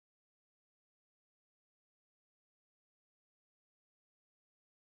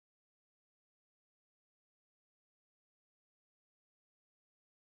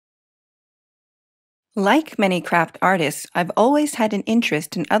Like many craft artists, I've always had an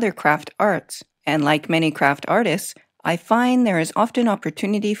interest in other craft arts. And like many craft artists, I find there is often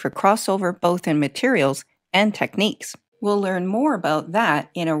opportunity for crossover both in materials and techniques. We'll learn more about that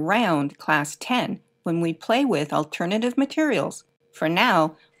in around Class 10 when we play with alternative materials. For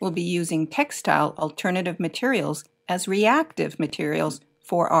now, we'll be using textile alternative materials as reactive materials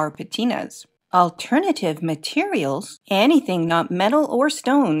for our patinas. Alternative materials? Anything not metal or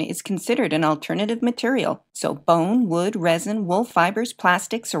stone is considered an alternative material. So bone, wood, resin, wool fibers,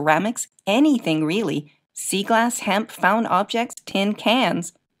 plastic, ceramics, anything really. Sea glass, hemp, found objects, tin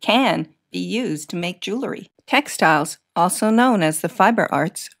cans can be used to make jewelry. Textiles, also known as the fiber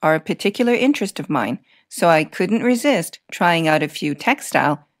arts, are a particular interest of mine, so I couldn't resist trying out a few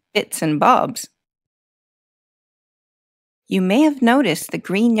textile bits and bobs. You may have noticed the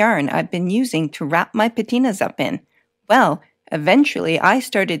green yarn I've been using to wrap my patinas up in. Well, eventually I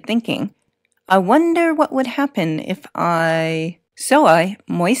started thinking, I wonder what would happen if So I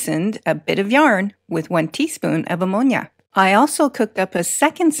moistened a bit of yarn with 1 teaspoon of ammonia. I also cooked up a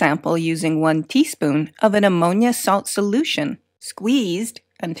second sample using 1 teaspoon of an ammonia salt solution, squeezed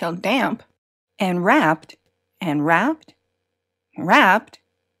until damp, and wrapped, and wrapped, and wrapped,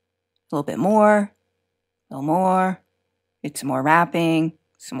 a little bit more, a little more. Did some more wrapping,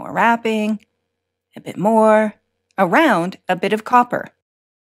 a bit more, around a bit of copper.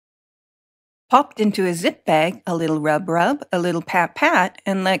 Popped into a zip bag, a little rub, a little pat,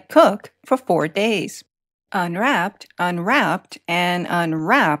 and let cook for 4 days. Unwrapped, and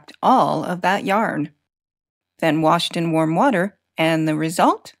unwrapped all of that yarn. Then washed in warm water, and the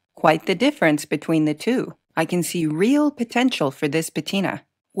result? Quite the difference between the two. I can see real potential for this patina.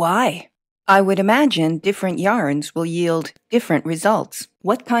 Why? I would imagine different yarns will yield different results.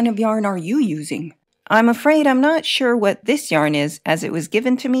 What kind of yarn are you using? I'm afraid I'm not sure what this yarn is as it was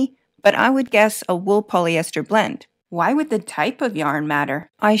given to me, but I would guess a wool polyester blend. Why would the type of yarn matter?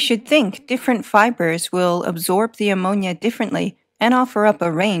 I should think different fibers will absorb the ammonia differently and offer up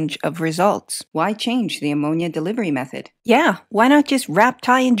a range of results. Why change the ammonia delivery method? Yeah, why not just wrap,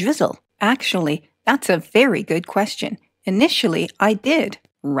 tie, and drizzle? Actually, that's a very good question. Initially, I did.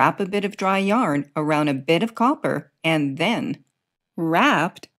 Wrap a bit of dry yarn around a bit of copper, and then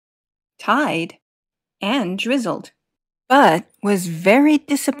wrapped, tied, and drizzled. But was very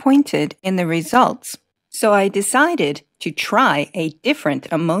disappointed in the results. So I decided to try a different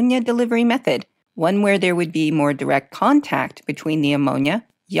ammonia delivery method, one where there would be more direct contact between the ammonia,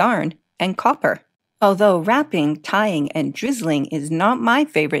 yarn, and copper. Although wrapping, tying, and drizzling is not my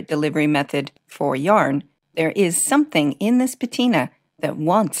favorite delivery method for yarn, there is something in this patina that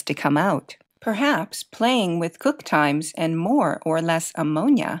wants to come out. Perhaps playing with cook times and more or less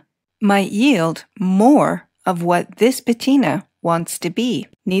ammonia might yield more of what this patina wants to be.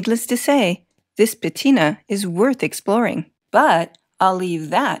 Needless to say, this patina is worth exploring, but I'll leave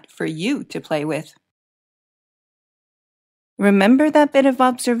that for you to play with. Remember that bit of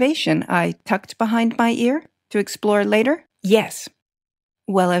observation I tucked behind my ear to explore later? Yes.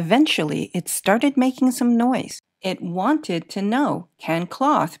 Well, eventually it started making some noise. It wanted to know, can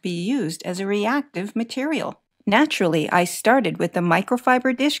cloth be used as a reactive material? Naturally, I started with the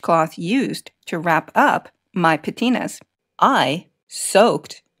microfiber dishcloth used to wrap up my patinas. I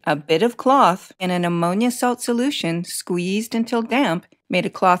soaked a bit of cloth in an ammonia salt solution, squeezed until damp, made a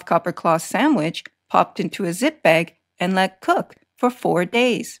cloth copper cloth sandwich, popped into a zip bag, and let cook for 4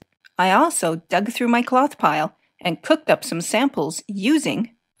 days. I also dug through my cloth pile and cooked up some samples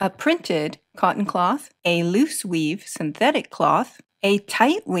using a printed cotton cloth, a loose weave synthetic cloth, a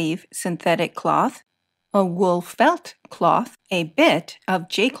tight weave synthetic cloth, a wool felt cloth, a bit of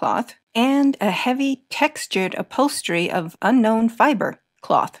J-cloth, and a heavy textured upholstery of unknown fiber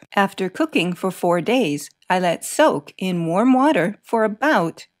cloth. After cooking for 4 days, I let soak in warm water for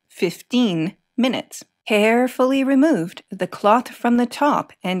about 15 minutes. Carefully removed the cloth from the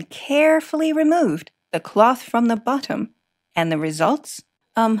top and carefully removed the cloth from the bottom. And the results?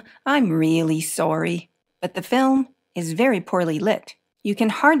 I'm really sorry, but the film is very poorly lit. You can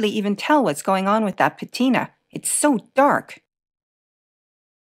hardly even tell what's going on with that patina. It's so dark.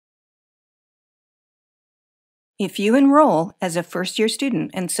 If you enroll as a first-year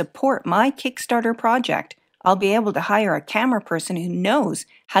student and support my Kickstarter project, I'll be able to hire a camera person who knows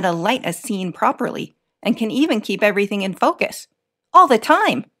how to light a scene properly and can even keep everything in focus. All the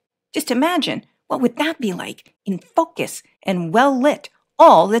time! Just imagine, what would that be like? In focus and well lit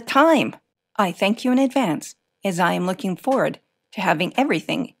all the time. I thank you in advance, as I am looking forward to having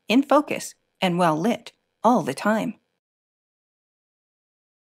everything in focus and well lit all the time.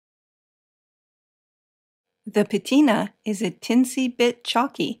 The patina is a tinsy bit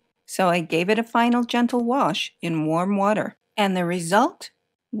chalky, so I gave it a final gentle wash in warm water. And the result?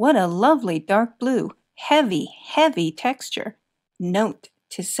 What a lovely dark blue, heavy, heavy texture. Note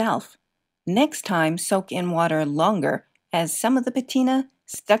to self: next time soak in water longer, as some of the patina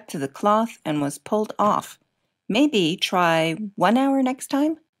stuck to the cloth and was pulled off. Maybe try 1 hour next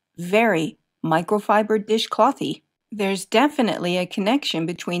time? Very microfiber dishclothy. There's definitely a connection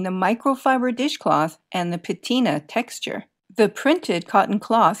between the microfiber dishcloth and the patina texture. The printed cotton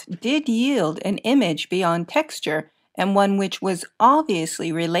cloth did yield an image beyond texture, and one which was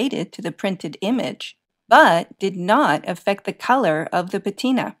obviously related to the printed image, but did not affect the color of the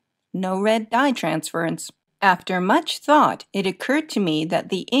patina. No red dye transference. After much thought, it occurred to me that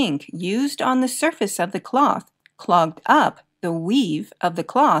the ink used on the surface of the cloth clogged up the weave of the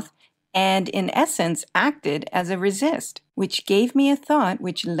cloth and in essence acted as a resist, which gave me a thought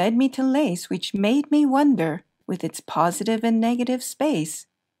which led me to lace, which made me wonder, with its positive and negative space,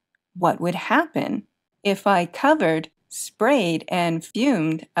 what would happen if I covered, sprayed, and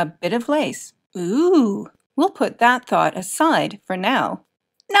fumed a bit of lace. Ooh, we'll put that thought aside for now.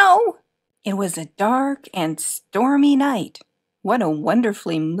 No! It was a dark and stormy night. What a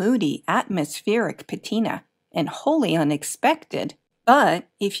wonderfully moody, atmospheric patina, and wholly unexpected. But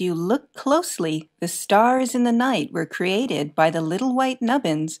if you look closely, the stars in the night were created by the little white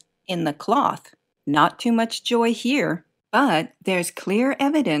nubbins in the cloth. Not too much joy here, but there's clear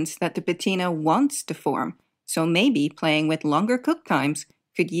evidence that the patina wants to form, so maybe playing with longer cook times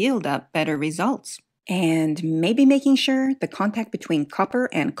could yield up better results. And maybe making sure the contact between copper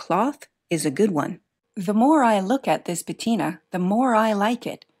and cloth is a good one. The more I look at this patina, the more I like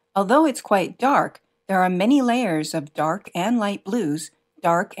it. Although it's quite dark, there are many layers of dark and light blues,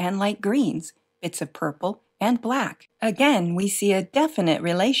 dark and light greens, bits of purple, and black. Again, we see a definite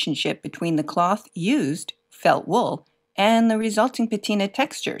relationship between the cloth used, felt wool, and the resulting patina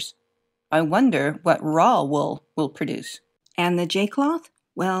textures. I wonder what raw wool will produce. And the J-cloth?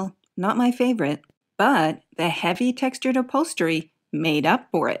 Well, not my favorite, but the heavy textured upholstery made up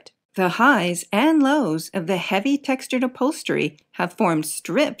for it. The highs and lows of the heavy textured upholstery have formed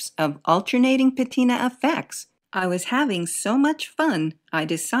strips of alternating patina effects. I was having so much fun, I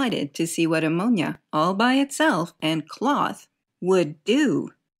decided to see what ammonia, all by itself, and cloth would do.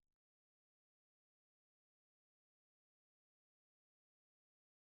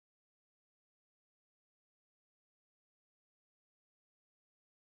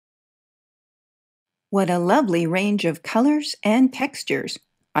 What a lovely range of colors and textures.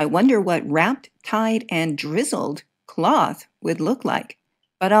 I wonder what wrapped, tied, and drizzled cloth would look like,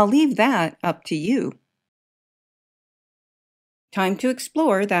 but I'll leave that up to you. Time to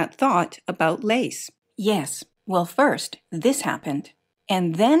explore that thought about lace. Yes, well, first, this happened.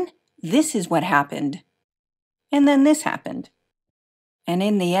 And then, this is what happened. And then this happened. And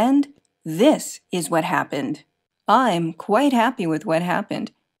in the end, this is what happened. I'm quite happy with what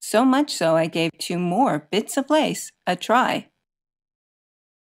happened. So much so I gave 2 more bits of lace a try.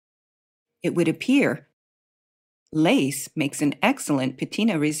 It would appear lace makes an excellent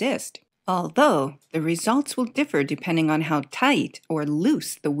patina resist, although the results will differ depending on how tight or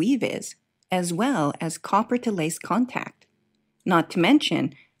loose the weave is, as well as copper to lace contact. Not to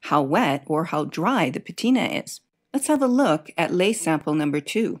mention how wet or how dry the patina is. Let's have a look at lace sample number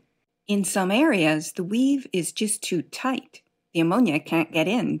 2. In some areas, the weave is just too tight. The ammonia can't get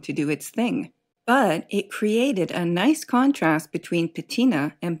in to do its thing. But it created a nice contrast between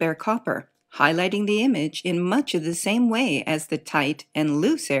patina and bare copper, highlighting the image in much of the same way as the tight and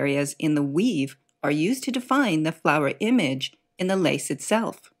loose areas in the weave are used to define the flower image in the lace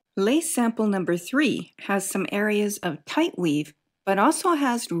itself. Lace sample number 3 has some areas of tight weave, but also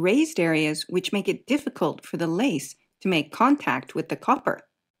has raised areas which make it difficult for the lace to make contact with the copper.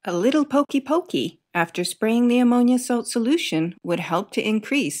 A little pokey after spraying the ammonia salt solution would help to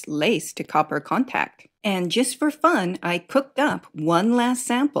increase lace to copper contact. And just for fun, I cooked up one last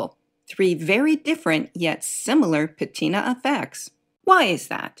sample. 3 very different yet similar patina effects. Why is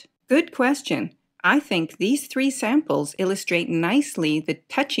that? Good question. I think these 3 samples illustrate nicely the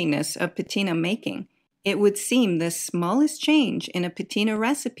touchiness of patina making. It would seem the smallest change in a patina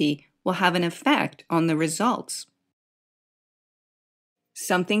recipe will have an effect on the results.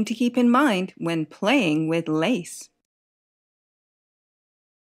 Something to keep in mind when playing with lace.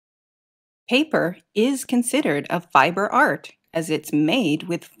 Paper is considered a fiber art, as it's made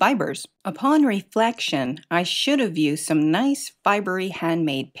with fibers. Upon reflection, I should have used some nice fibery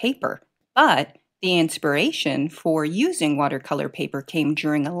handmade paper, but the inspiration for using watercolor paper came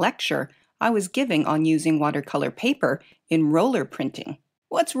during a lecture I was giving on using watercolor paper in roller printing.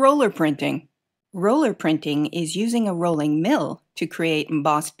 What's roller printing? Roller printing is using a rolling mill to create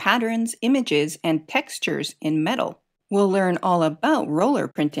embossed patterns, images, and textures in metal. We'll learn all about roller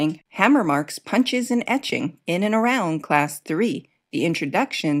printing, hammer marks, punches, and etching in and around Class 3, the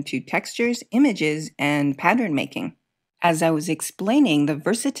Introduction to Textures, Images, and Pattern Making. As I was explaining the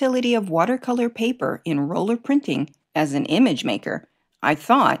versatility of watercolor paper in roller printing as an image maker, I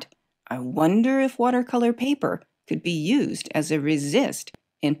thought, I wonder if watercolor paper could be used as a resist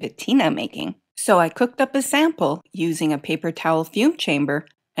in patina making. So I cooked up a sample using a paper towel fume chamber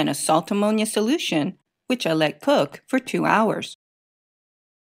and a salt ammonia solution, which I let cook for 2 hours.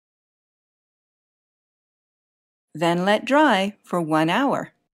 Then let dry for 1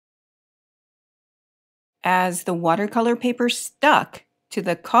 hour. As the watercolor paper stuck to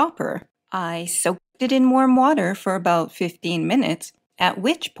the copper, I soaked it in warm water for about 15 minutes, at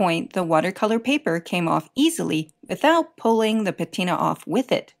which point the watercolor paper came off easily without pulling the patina off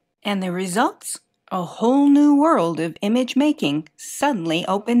with it. And the results? A whole new world of image making suddenly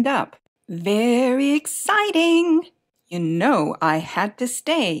opened up. Very exciting! You know I had to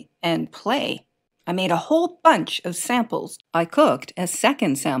stay and play. I made a whole bunch of samples. I cooked a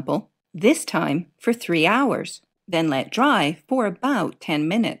second sample, this time for 3 hours, then let dry for about 10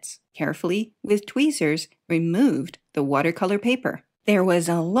 minutes. Carefully, with tweezers, removed the watercolor paper. There was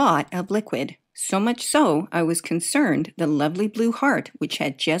a lot of liquid, so much so I was concerned the lovely blue heart which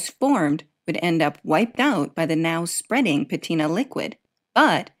had just formed would end up wiped out by the now spreading patina liquid.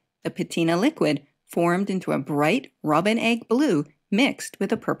 But the patina liquid formed into a bright robin egg blue mixed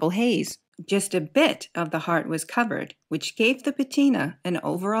with a purple haze. Just a bit of the heart was covered, which gave the patina an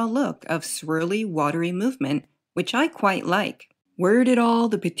overall look of swirly, watery movement, which I quite like. Where did all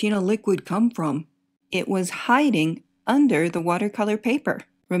the patina liquid come from? It was hiding under the watercolor paper.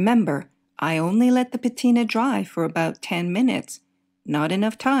 Remember, I only let the patina dry for about 10 minutes. Not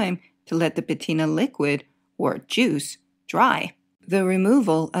enough time to let the patina liquid, or juice, dry. The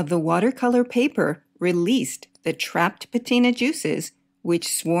removal of the watercolor paper released the trapped patina juices,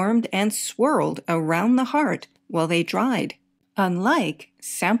 which swarmed and swirled around the heart while they dried, unlike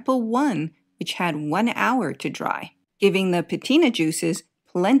sample 1, which had 1 hour to dry, giving the patina juices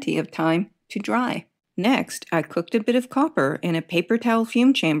plenty of time to dry. Next, I cooked a bit of copper in a paper towel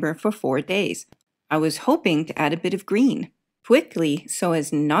fume chamber for 4 days. I was hoping to add a bit of green. Quickly, so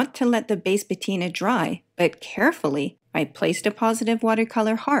as not to let the base patina dry, but carefully, I placed a positive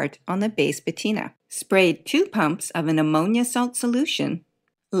watercolor heart on the base patina, sprayed 2 pumps of an ammonia salt solution,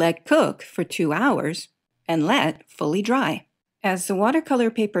 let cook for 2 hours, and let fully dry. As the watercolor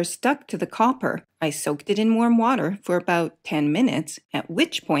paper stuck to the copper, I soaked it in warm water for about 10 minutes, at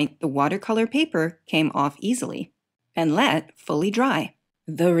which point the watercolor paper came off easily, and let fully dry.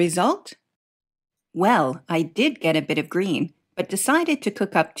 The result? Well, I did get a bit of green, but decided to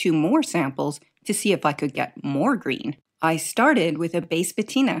cook up 2 more samples to see if I could get more green. I started with a base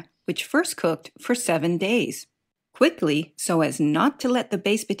patina, which first cooked for 7 days. Quickly, so as not to let the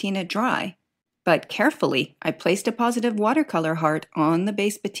base patina dry, but carefully, I placed a positive watercolor heart on the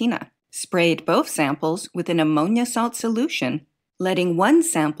base patina, sprayed both samples with an ammonia salt solution, letting one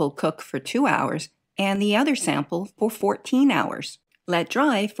sample cook for 2 hours and the other sample for 14 hours. Let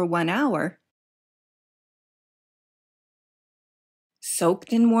dry for 1 hour,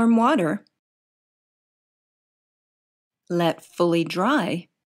 soaked in warm water, let fully dry,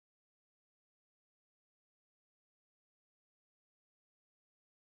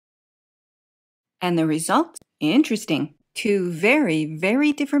 and the result? Interesting. 2 very,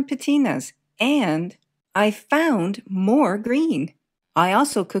 very different patinas, and I found more green. I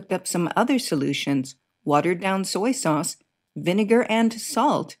also cooked up some other solutions, watered down soy sauce, vinegar and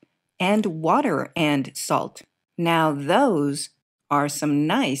salt, and water and salt. Now those are some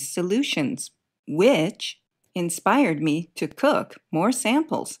nice solutions, which inspired me to cook more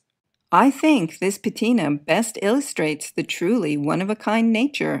samples. I think this patina best illustrates the truly one-of-a-kind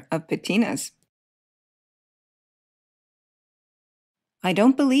nature of patinas. I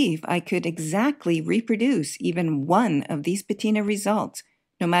don't believe I could exactly reproduce even one of these patina results,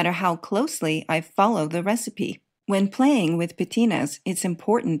 no matter how closely I follow the recipe. When playing with patinas, it's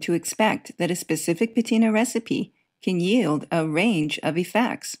important to expect that a specific patina recipe can yield a range of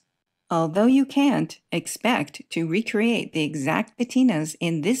effects. Although you can't expect to recreate the exact patinas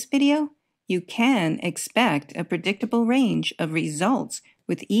in this video, you can expect a predictable range of results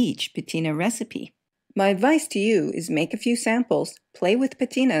with each patina recipe. My advice to you is make a few samples, play with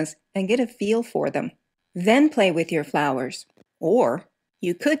patinas, and get a feel for them. Then play with your flowers. Or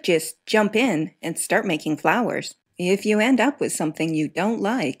you could just jump in and start making flowers. If you end up with something you don't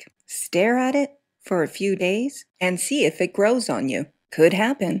like, stare at it for a few days and see if it grows on you. Could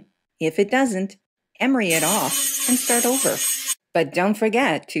happen. If it doesn't, emery it off, and start over. But don't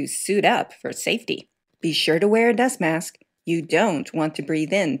forget to suit up for safety. Be sure to wear a dust mask. You don't want to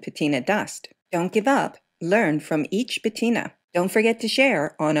breathe in patina dust. Don't give up. Learn from each patina. Don't forget to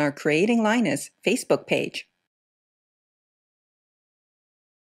share on our Creating Linus Facebook page.